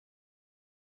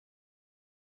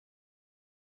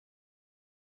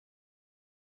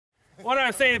what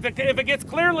I'm saying, if it gets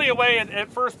clearly away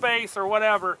at first base or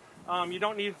whatever, you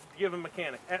don't need to give a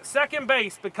mechanic. At second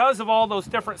base, because of all those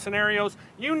different scenarios,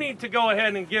 you need to go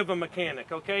ahead and give a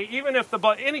mechanic, okay? Even if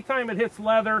anytime it hits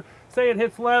leather, say it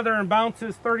hits leather and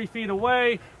bounces 30 feet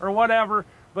away or whatever,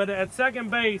 but at second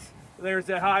base, there's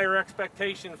a higher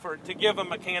expectation to give a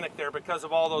mechanic there because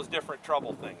of all those different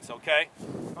trouble things, okay?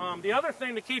 The other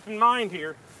thing to keep in mind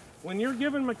here, when you're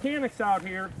giving mechanics out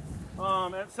here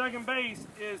at second base,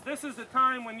 is this is the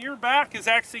time when your back is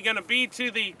actually going to be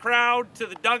to the crowd, to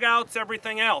the dugouts,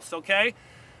 everything else, okay?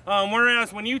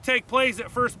 Whereas when you take plays at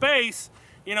first base,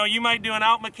 you know, you might do an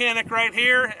out mechanic right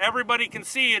here. Everybody can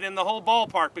see it in the whole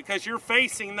ballpark because you're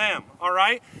facing them, all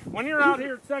right? When you're out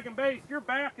here at second base, your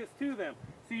back is to them.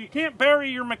 So you can't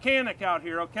bury your mechanic out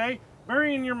here, okay?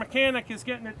 Burying your mechanic is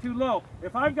getting it too low.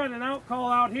 If I've got an out call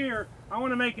out here, I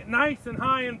want to make it nice and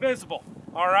high and visible,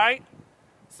 all right?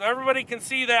 So everybody can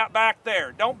see that back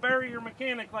there. Don't bury your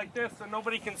mechanic like this so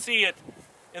nobody can see it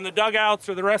in the dugouts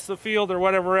or the rest of the field or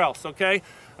whatever else, okay?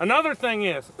 Another thing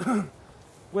is,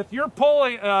 with your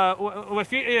pulling,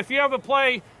 if you have a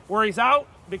play where he's out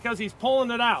because he's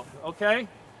pulling it out, okay?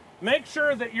 Make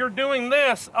sure that you're doing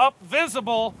this up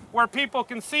visible where people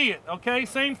can see it, okay?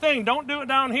 Same thing, don't do it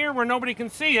down here where nobody can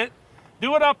see it.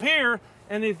 Do it up here,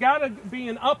 and it's got to be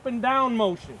an up and down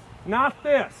motion, not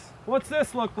this. What's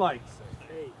this look like?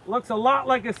 Looks a lot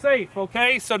like a safe,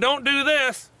 okay? So don't do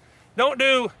this. Don't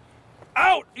do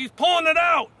out, he's pulling it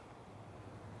out.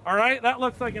 All right, that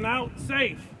looks like an out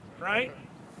safe, right?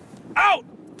 Out,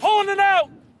 pulling it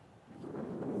out.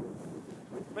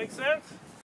 Make sense?